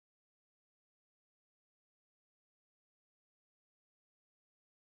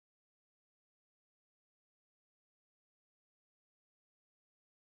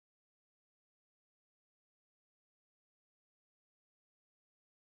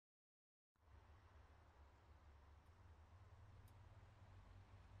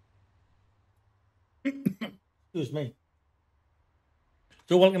Excuse me.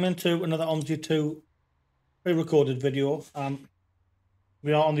 So welcome into another OMSI 2 pre-recorded video.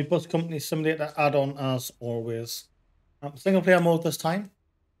 We are on the Bus Company Simulator add-on as always. Single player mode this time.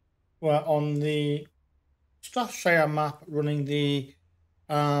 We're on the Strathshire map running the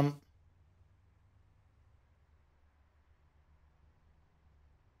the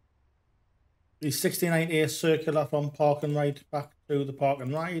 69A circular from Park and Ride back to the Park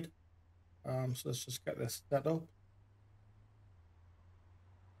and Ride. So let's just get this set up.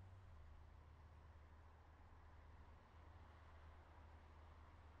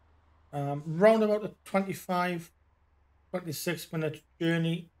 Round about a 25-26 minute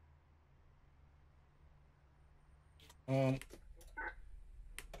journey.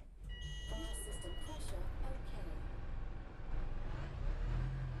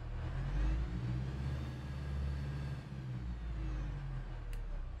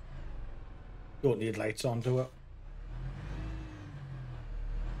 Don't need lights on to it.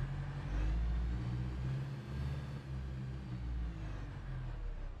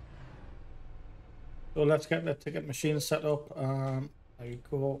 So let's get the ticket machine set up. There you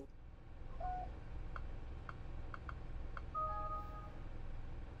go.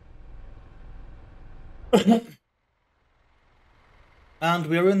 And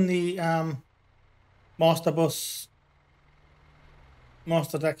we're in the Masterbus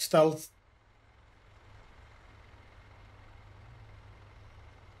Master Deck Stealth.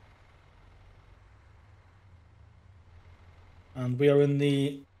 And we are in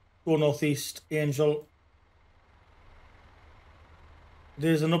the Go Northeast Angel.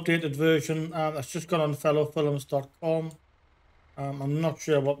 There's an updated version that's just gone on fellowfilms.com. I'm not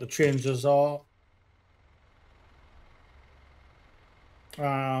sure what the changes are.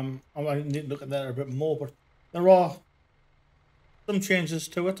 I need to look at that a bit more, but there are some changes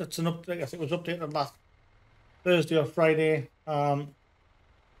to it. It's an update. I guess it was updated last Thursday or Friday. So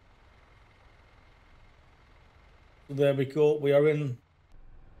there we go. We are in.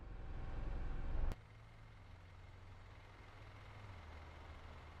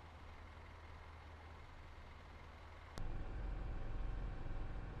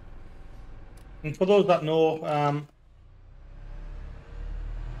 And for those that know,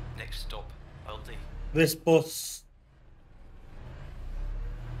 next stop, Aldi. This bus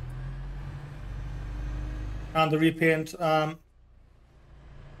and the repaint,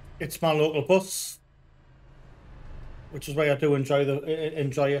 it's my local bus, which is why I do enjoy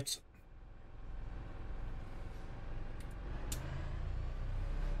it.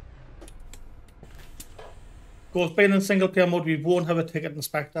 Of course, being in single player mode, we won't have a ticket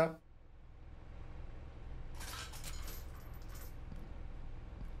inspector.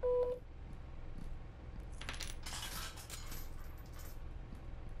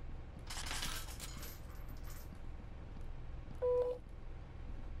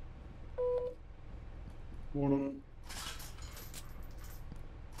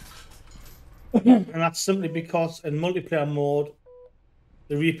 And that's simply because in multiplayer mode,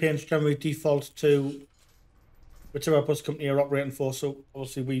 the repaints generally default to whichever bus company you're operating for. So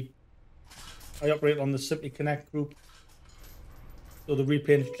obviously I operate on the Simply Connect group. So the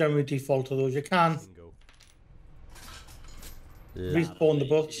repaints generally default to those. You can respawn the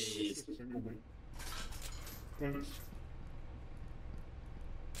bus.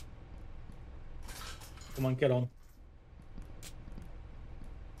 Come on, get on.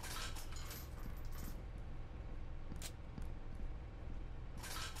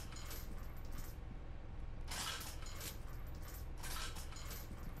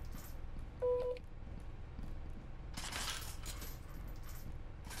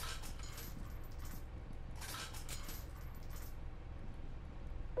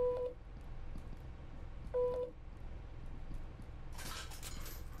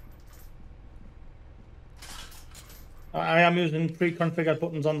 I am using pre-configured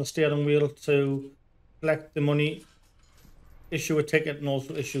buttons on the steering wheel to collect the money, issue a ticket, and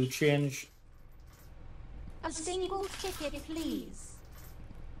also issue change. A single ticket, please.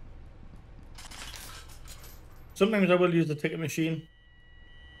 Sometimes I will use the ticket machine.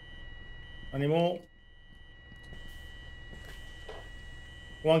 Anymore.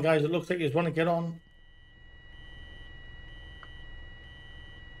 Come on, guys, it looks like you want to get on.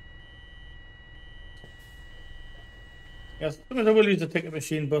 Yes, sometimes I will use the ticket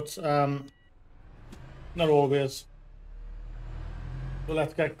machine, but not always. So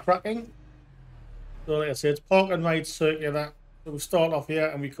let's get cracking. So like I say, it's Park and Ride circular. So we start off here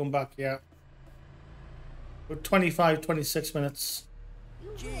and we come back here. With 25-26 minutes.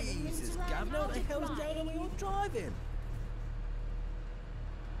 Jesus, Gavin, what the hell's going on when you're driving?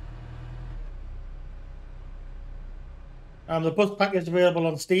 The bus pack is available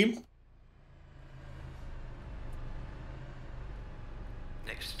on Steam.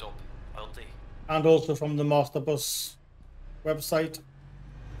 Next stop, Aldi. And also from the Masterbus website.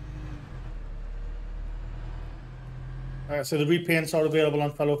 So the repaints are available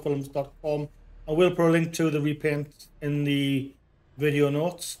on fellowfilms.com. I will put a link to the repaint in the video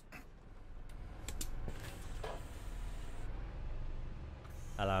notes.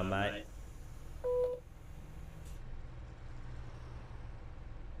 Hello, mate.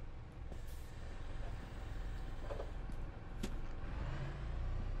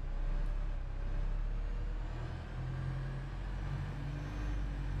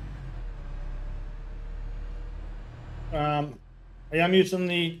 I am using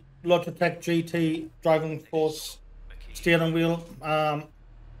the Logitech GT Driving Force steering wheel.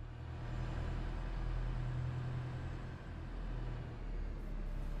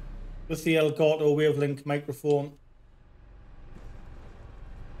 With the Elgato Wavelink microphone.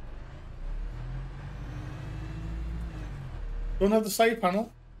 Don't have the side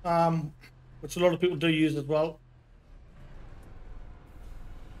panel, which a lot of people do use as well.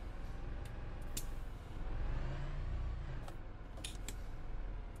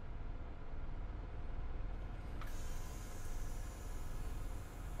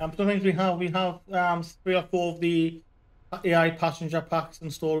 Some things we have 3 or 4 of the AI passenger packs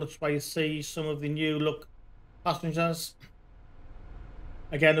installed. That's why you see some of the new look passengers.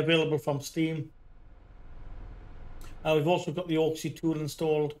 Again, available from Steam. We've also got the OMSI tool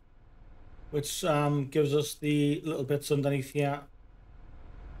installed, which gives us the little bits underneath here.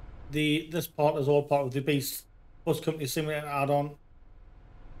 This part is all part of the Bus Company Simulator add-on.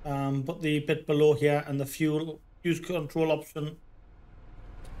 But the bit below here and the fuel use control option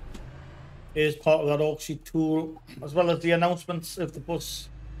is part of that OMSI tool, as well as the announcements if the bus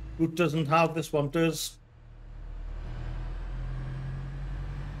route doesn't have, this one does.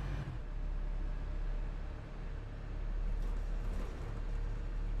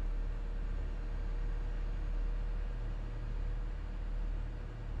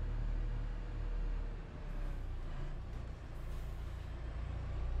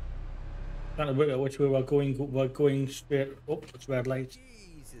 Trying to work out which way we're going straight up. It's red light.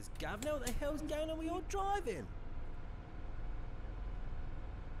 Jesus, Governor, what the hell's going on with your driving?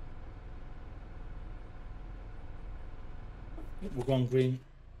 We're going green.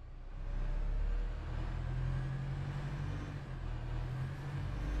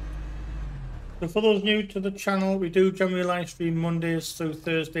 So for those new to the channel, we do generally live stream Mondays through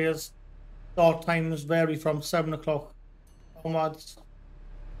Thursdays. Start times vary from 7 o'clock onwards.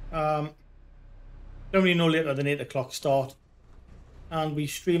 Generally no later than 8 o'clock start. And we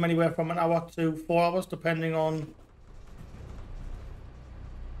stream anywhere from an hour to 4 hours, depending on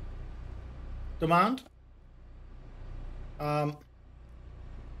demand.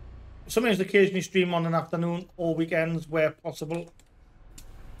 Sometimes occasionally stream on an afternoon or weekends where possible.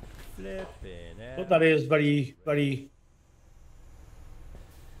 But that is very, very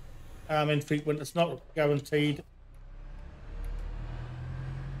infrequent. It's not guaranteed.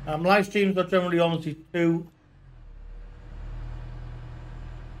 Live streams are generally OMSI 2.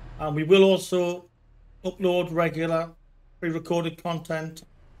 We will also upload regular pre-recorded content,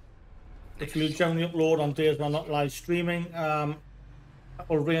 which we'll generally upload on days we're not live streaming. That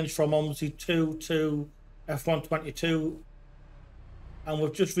will range from OMSI 2 to F122. And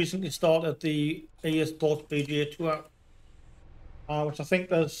we've just recently started the EA Sports PGA Tour, which I think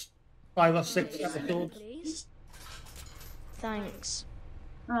there's 5 or 6 episodes. Please. Thanks.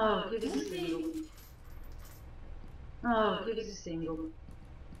 Oh, give us a single. Oh, give us a single.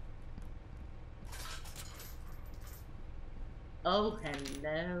 Oh,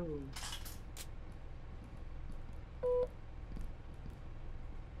 hello.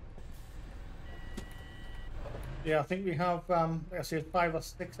 Yeah, I think we have, like I say, 5 or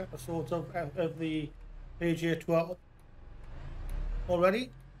 6 episodes of the PGA Tour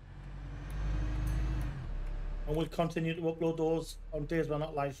already. And we'll continue to upload those on days we're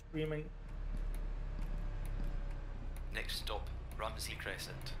not live streaming. Next stop, Ramsey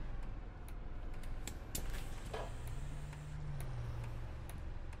Crescent.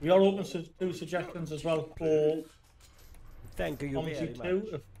 We are open to suggestions as well for Thank you very OMSI much. 2.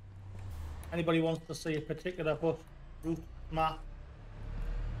 If anybody wants to see a particular bus route, map,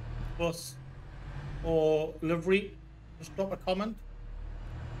 bus, or livery, just drop a comment.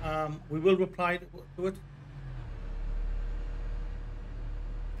 We will reply to it.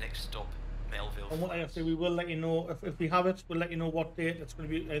 Next stop, Melville. And what I say, we will let you know if we have it. We'll let you know what date it's going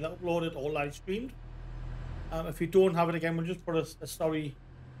to be either uploaded or live streamed. If we don't have it again, we'll just put a sorry.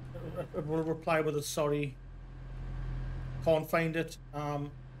 We'll reply with a sorry can't find it. And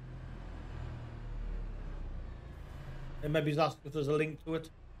maybe he's asked if there's a link to it.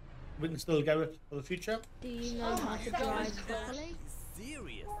 We can still get it for the future. Do you know how to drive properly?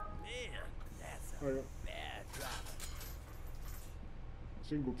 Serious? Man, that's a Hiya. bad driver.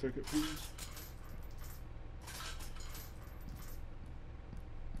 Single ticket, please.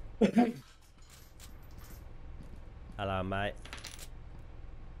 Hello, mate.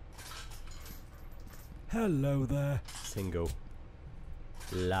 Hello there. Single.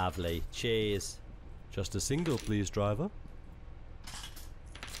 Lovely. Cheers. Just a single, please, driver.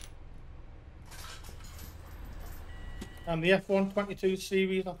 And the F122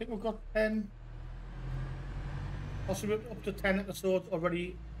 series, I think we've got 10, possibly up to 10 episodes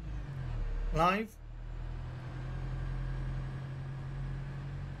already live.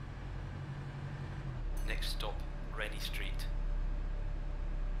 Next stop, Rennie Street.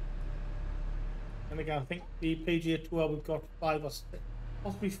 And again, I think the PGA Tour, we've got 5 or 6,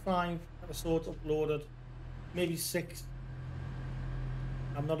 possibly 5 episodes uploaded, maybe 6.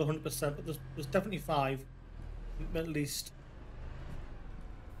 I'm not 100%, but there's definitely 5 at least.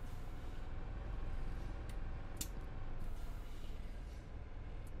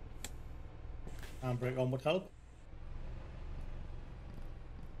 And break on would help.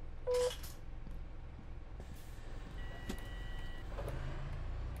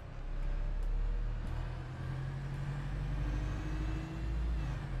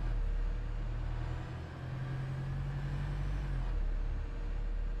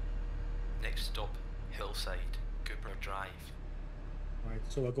 Next stop, Hillside, Cooper Drive. Right,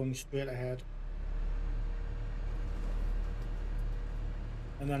 so we're going straight ahead.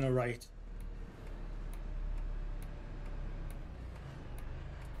 And then a right.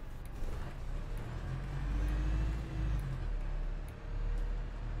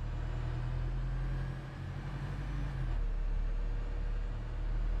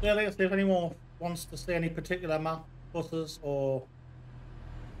 Yeah, like I say, if anyone wants to say any particular map, buses, or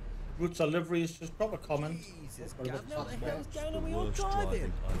routes or liveries, just drop a comment. Jesus, What about God, what the the hell's going on with The your worst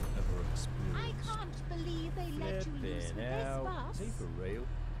driving? I've ever I experienced. can't believe they let you loose with Flipping this hell. bus. Is he for real?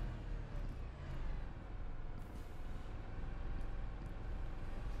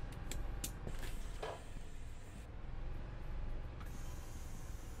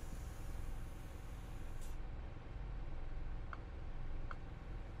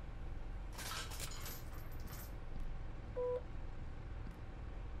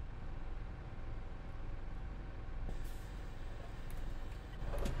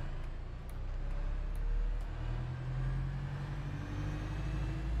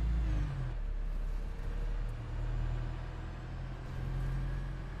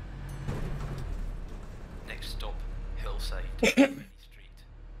 Next stop, Hillside, Rennie Street.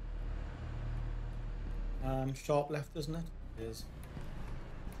 Sharp left, isn't it? It is.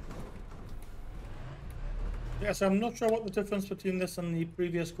 Yes, I'm not sure what the difference between this and the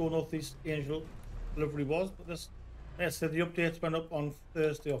previous Go Northeast Angel delivery was, but this, yes, so the updates went up on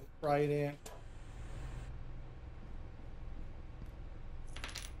Thursday or Friday.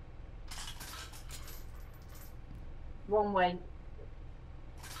 One way.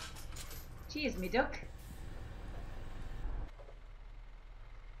 Cheers, me duck.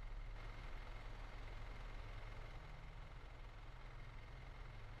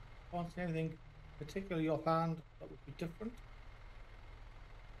 Can't see anything particularly offhand that would be different.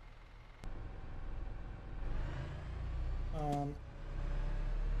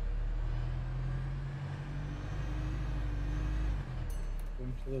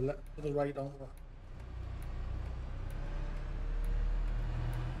 Going to the left, to the right, aren't we?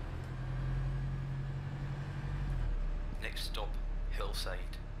 Next stop, Hillside,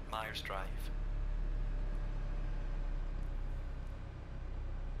 Myers Drive.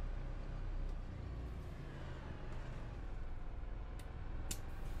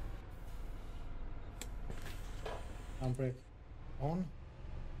 Handbrake on.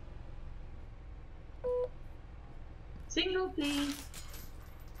 Single, please.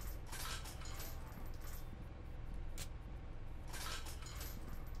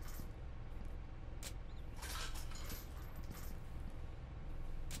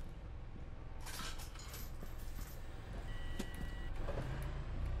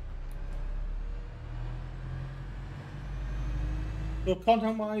 So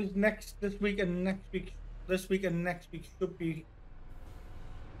content wise, this week and next week should be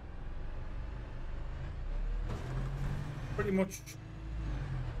pretty much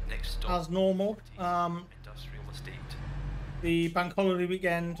Next stop, as normal. Industrial Estate. The bank holiday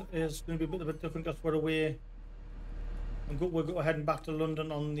weekend is going to be a bit of a different because we're away. We're heading back to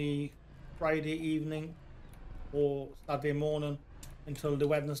London on the Friday evening. or Saturday morning until the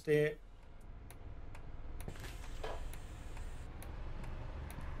Wednesday.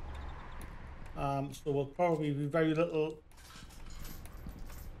 So we'll probably be very little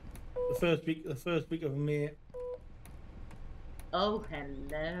the first week of May. Oh,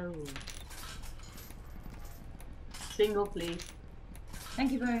 hello. Single, please.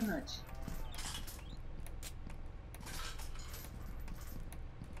 Thank you very much.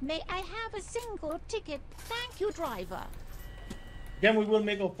 May I have a single ticket? Thank you, driver. Again, we will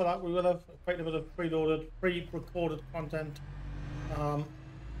make up for that. We will have quite a bit of pre-recorded content.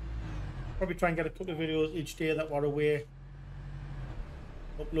 Probably try and get a couple of videos each day that we're away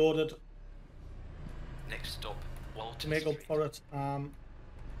uploaded. Next stop, Walton To make up Street. for it.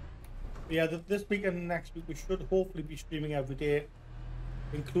 Yeah, this week and next week we should hopefully be streaming every day,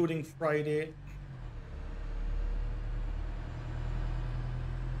 including Friday.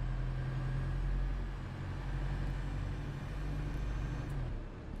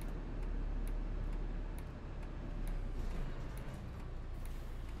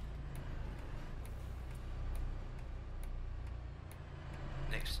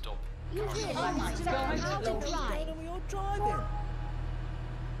 Next stop, You Carmel. really Oh my need to God. learn how to What's drive. we all driving?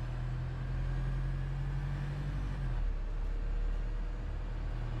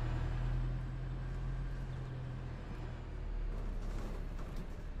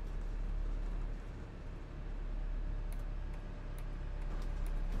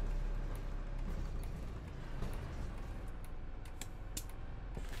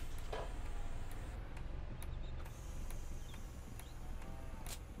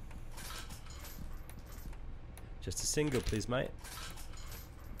 Just a single, please, mate.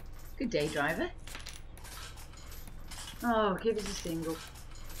 Good day, driver. Oh, give us a single.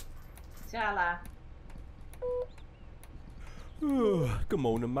 Chala. Good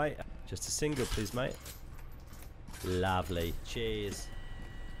morning, mate. Just a single, please, mate. Lovely. Cheers.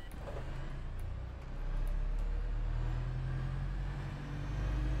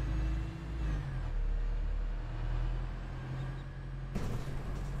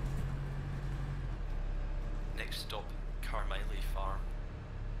 Next stop, Carmel Farm.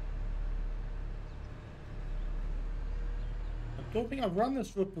 I don't think I've run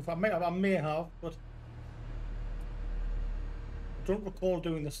this route before. I may have, but I don't recall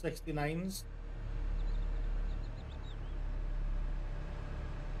doing the 69s.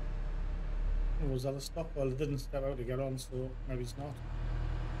 Oh, was that a stop? Well, it didn't step out to get on, so maybe it's not.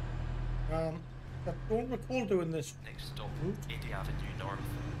 I don't recall doing this. Next stop, Route? 80 Avenue North.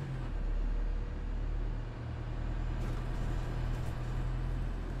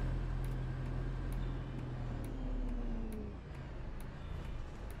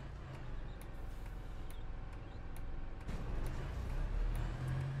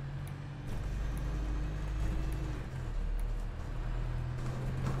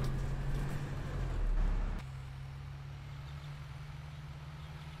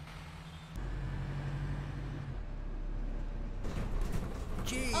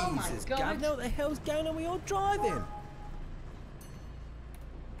 Oh my Jesus, God. Gavin, what the hell's going on? We all driving.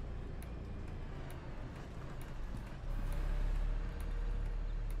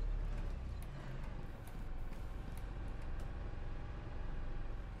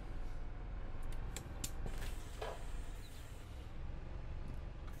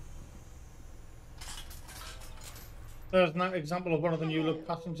 There's an example of one of the new look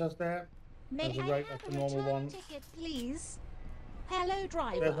passengers there. May There's a I right have at a the normal return one. ticket, please? Hello, There's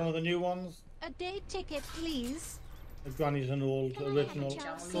driver. one of the new ones. A day ticket, please. The Granny's an old Can I have a original,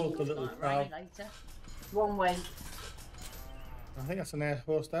 chance? sold a little Right, crowd. later. One way. I think that's an air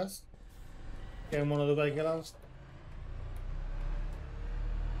hostess. Getting one of the regulars.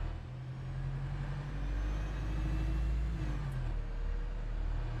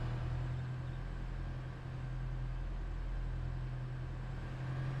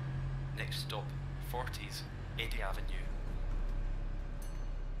 Next stop, 40s, 80 Avenue.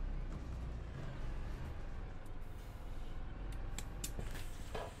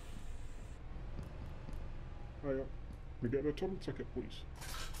 Hiya. We get a tunnel ticket, please.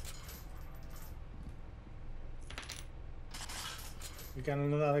 Again,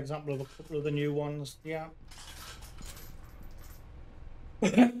 another example of a couple of the new ones. Yeah.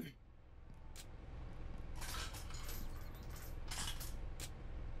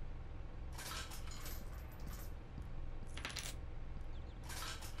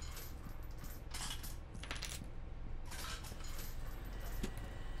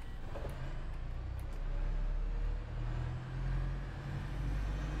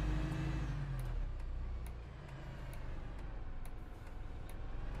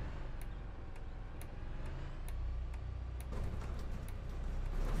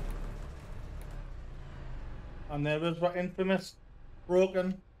 And there is our infamous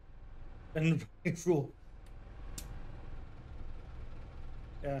broken Enviro.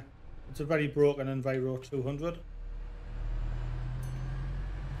 Yeah, it's a very broken Enviro 200.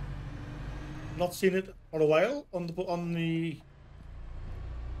 Not seen it for a while on the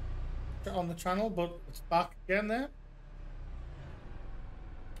channel, but it's back again there.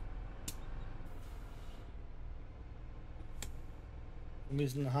 For some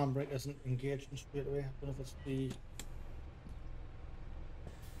reason the handbrake isn't engaging straight away. I don't know if it's the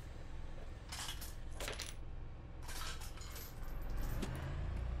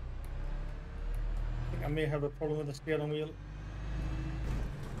I may have a problem with the steering wheel.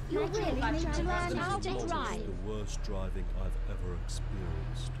 You really need to learn how to This is drive. the worst driving I've ever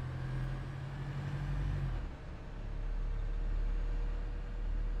experienced.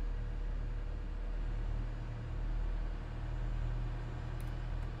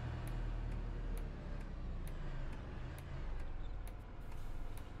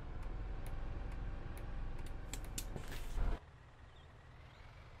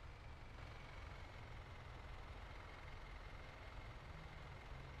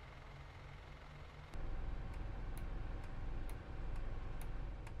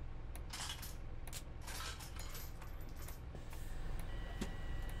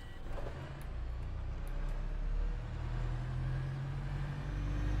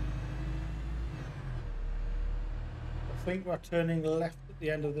 I think we're turning left at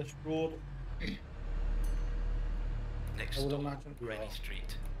the end of this road. Next I would stop, imagine we Rennie are.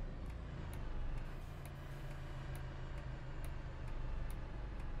 Street.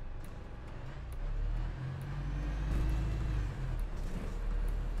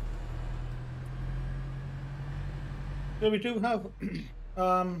 So we do have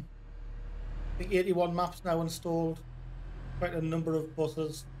I think 81 maps now installed, quite a number of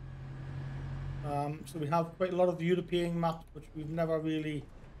buses. So we have quite a lot of European maps which we've never really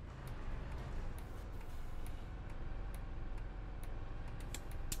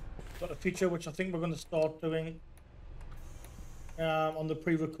got a feature which I think we're going to start doing on the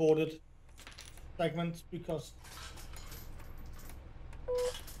pre-recorded segments, because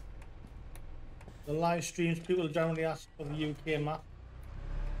the live streams people generally ask for the UK map.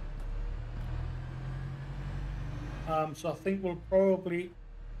 So I think we'll probably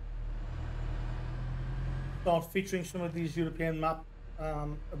start featuring some of these European maps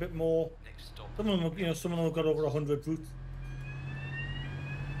a bit more. Next stop. Some of them, some of them have got over 100 routes,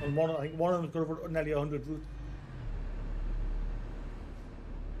 and I think one of them's got over nearly 100 routes.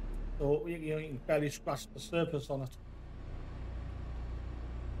 So you can barely scratch the surface on it.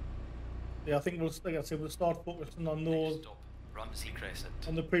 Yeah, I think like I said, we'll start focusing on those Next stop, Ramsey Crescent.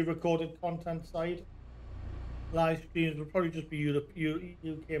 on the pre-recorded content side. Live streams will probably just be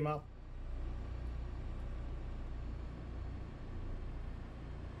UK map.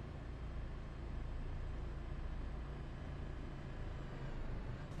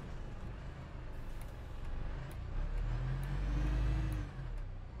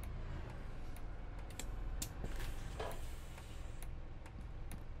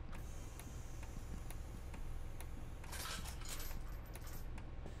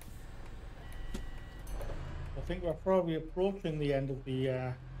 I think we're probably approaching the end of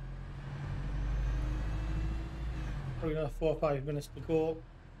the probably another 4 or 5 minutes to go.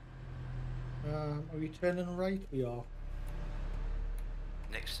 Are we turning right? We are.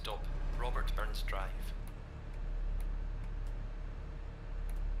 Next stop, Robert Burns Drive.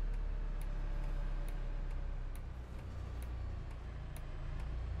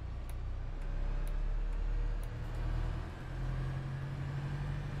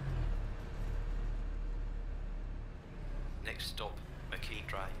 Next stop, McKay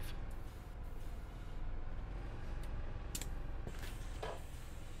Drive.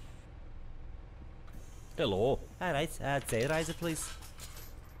 Hello. Alright, say riser please.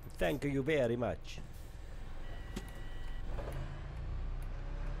 Thank you very much.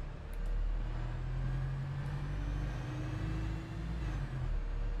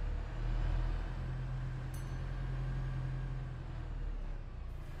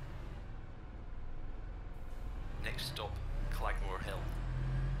 Next stop, Clagmore Hill.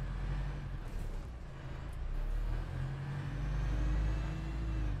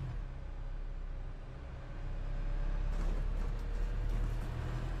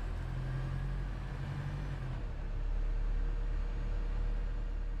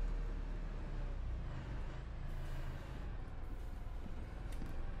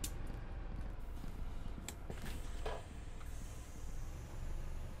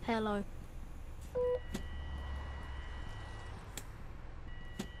 Hello.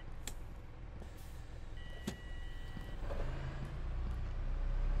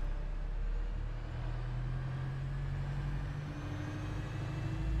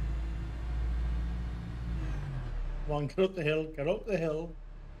 Come on, get up the hill, get up the hill.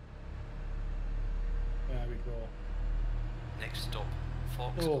 There we go. Next stop,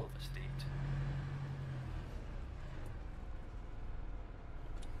 Foxglove Oh. Estate.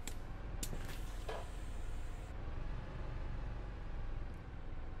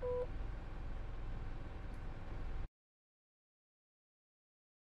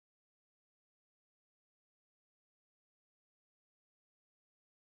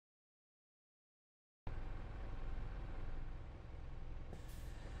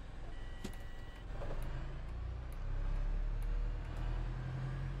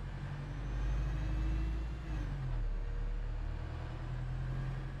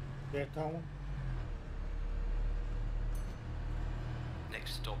 Get down.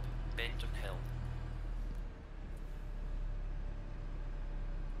 Next stop, Benton Hill.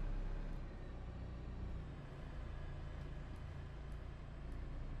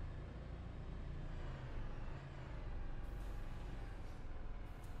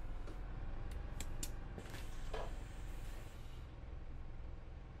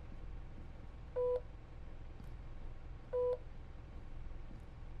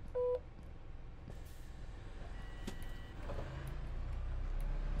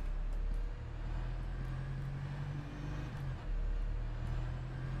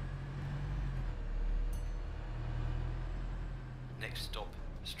 Next stop,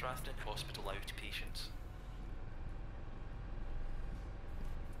 Strathshire Hospital Outpatients.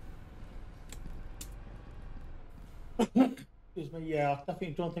 Excuse me, yeah, I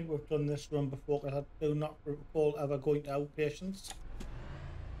definitely don't think we've done this run before because I do not recall ever going to outpatients.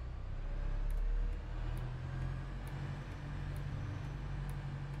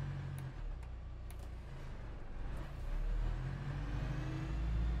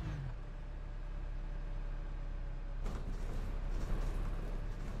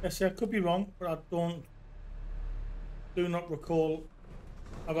 Yes, I could be wrong, but I do not recall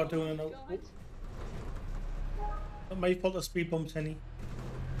ever doing an out. Not my fault the speed bumps any.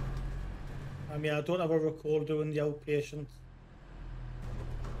 I mean, I don't ever recall doing the outpatients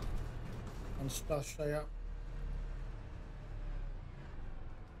on Strathshire.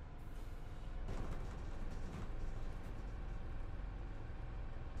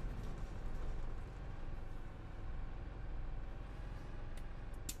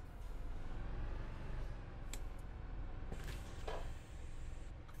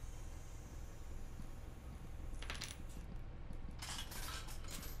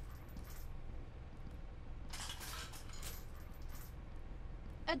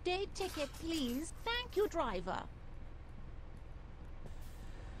 A day ticket, please. Thank you, driver.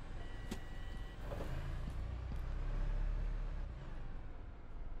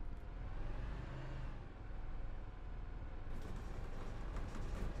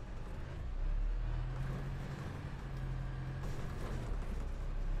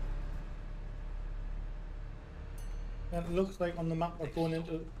 And it looks like on the map we're Next going stop,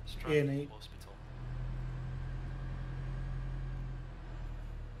 into Strathshire A&E. Hospital.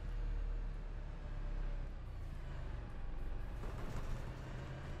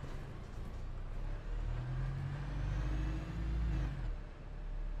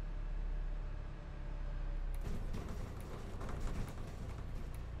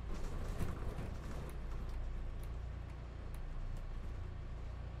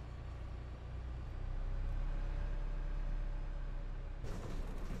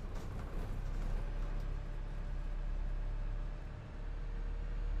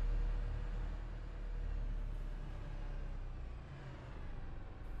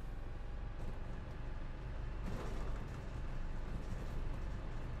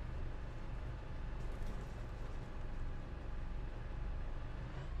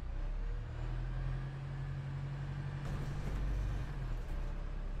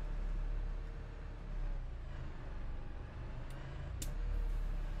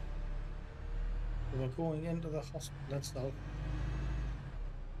 So we're going into the hospital itself.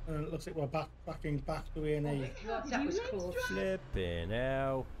 And it looks like we're backtracking back to A&E. God, that was close. Flipping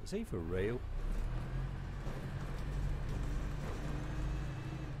hell. Is he for real?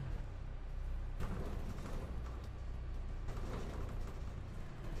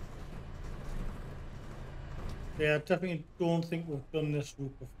 Yeah, I definitely don't think we've done this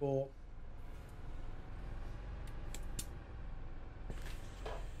route before.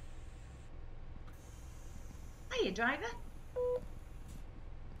 Hiya, driver.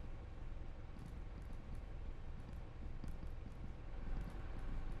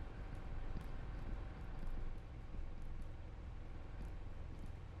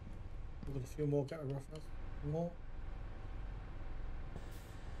 We've got a few more get a roughness. More.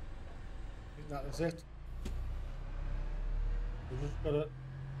 I think that is it. We just gotta.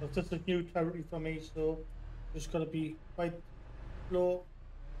 This is new territory for me, so just gotta be quite slow.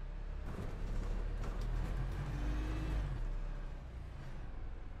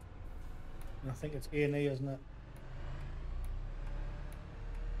 And I think it's A&E, isn't it?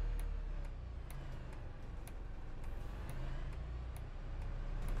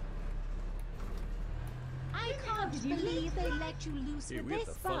 I can't believe they let you loose Hey, with we at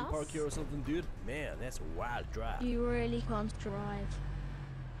this the fun park bus. here or something, dude? Man, that's a wild drive. You really can't drive.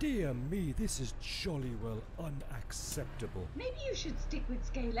 Dear me, this is jolly well unacceptable. Maybe you should stick with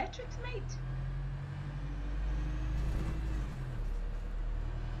Scalextrics, mate.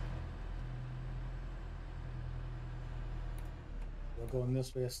 We're going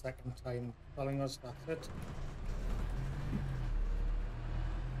this way a second time, telling us that's it.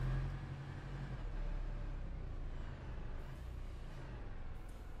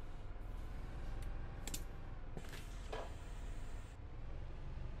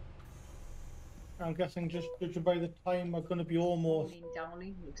 I'm guessing just judging by the time we're going to be almost. Morning,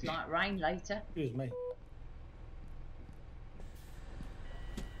 darling. Looks like rain later. Excuse me.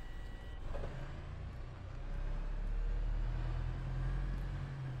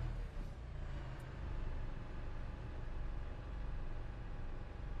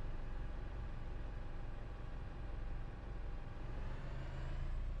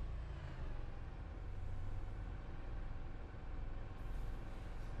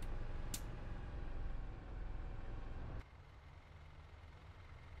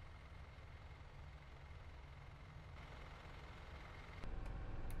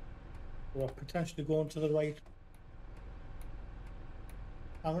 We're potentially going to the right.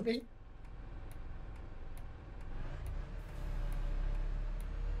 Apparently.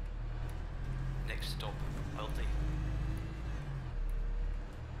 Next stop, Aldi.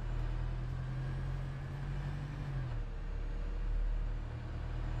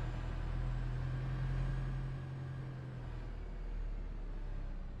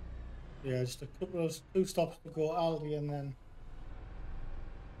 Yeah, just a couple of 2 stops to go, Aldi, and then.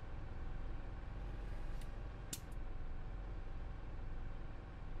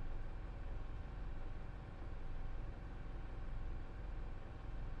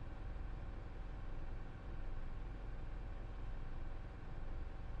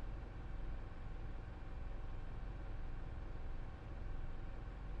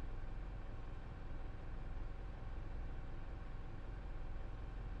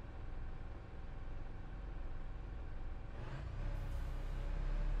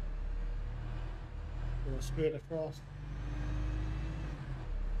 Go straight across.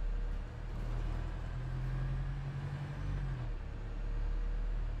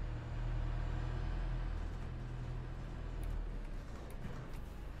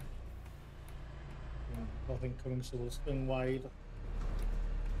 Nothing coming, so we'll swing wide.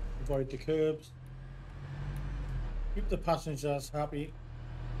 Avoid the curbs. Keep the passengers happy.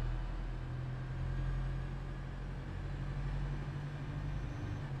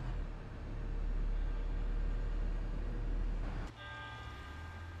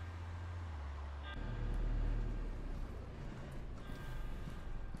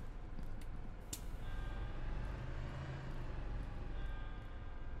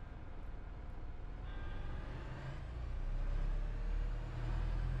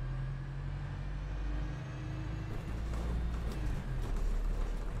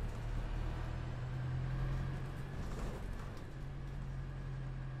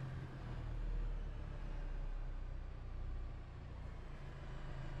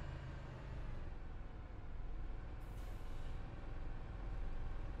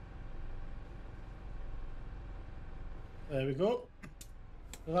 There we go.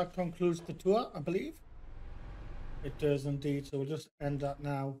 So that concludes the tour, I believe. It does indeed. So we'll just end that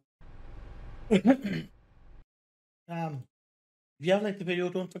now. If you have liked the video,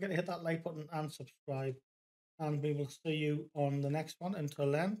 don't forget to hit that like button and subscribe. And we will see you on the next one.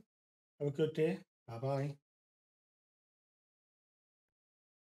 Until then, have a good day. Bye bye.